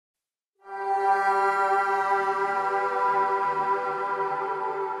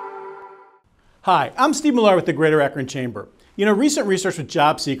Hi, I'm Steve Millar with the Greater Akron Chamber. Recent research with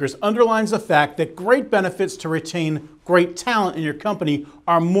job seekers underlines the fact that great benefits to retain great talent in your company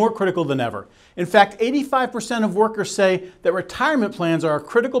are more critical than ever. In fact, 85% of workers say that retirement plans are a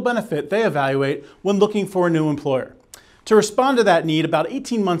critical benefit they evaluate when looking for a new employer. To respond to that need, about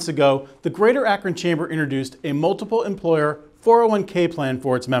 18 months ago, the Greater Akron Chamber introduced a multiple employer 401k plan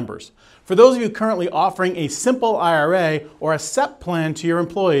for its members. For those of you currently offering a simple IRA or a SEP plan to your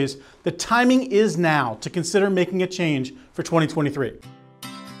employees, the timing is now to consider making a change for 2023.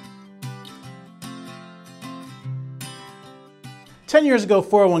 10 years ago,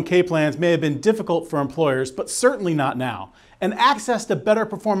 401k plans may have been difficult for employers, but certainly not now. And access to better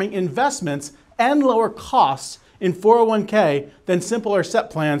performing investments and lower costs in 401k than simple or SEP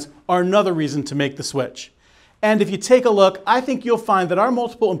plans are another reason to make the switch. And if you take a look, I think you'll find that our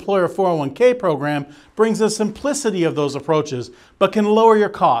multiple employer 401k program brings the simplicity of those approaches, but can lower your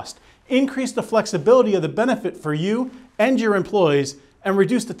cost, increase the flexibility of the benefit for you and your employees, and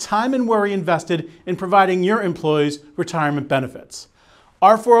reduce the time and worry invested in providing your employees retirement benefits.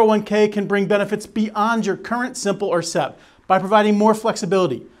 Our 401k can bring benefits beyond your current simple or SEP by providing more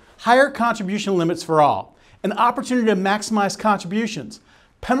flexibility, higher contribution limits for all, an opportunity to maximize contributions,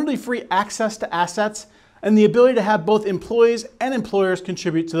 penalty-free access to assets, and the ability to have both employees and employers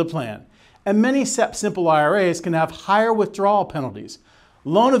contribute to the plan. And many SEP simple IRAs can have higher withdrawal penalties.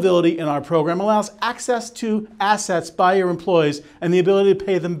 Loanability in our program allows access to assets by your employees and the ability to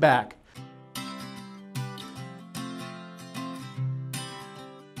pay them back.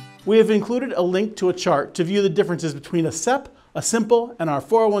 We have included a link to a chart to view the differences between a SEP, a simple, and our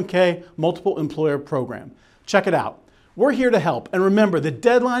 401k multiple employer program. Check it out. We're here to help, and remember, the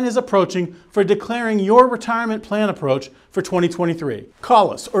deadline is approaching for declaring your retirement plan approach for 2023.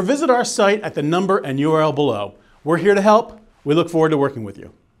 Call us or visit our site at the number and URL below. We're here to help. We look forward to working with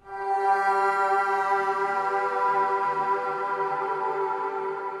you.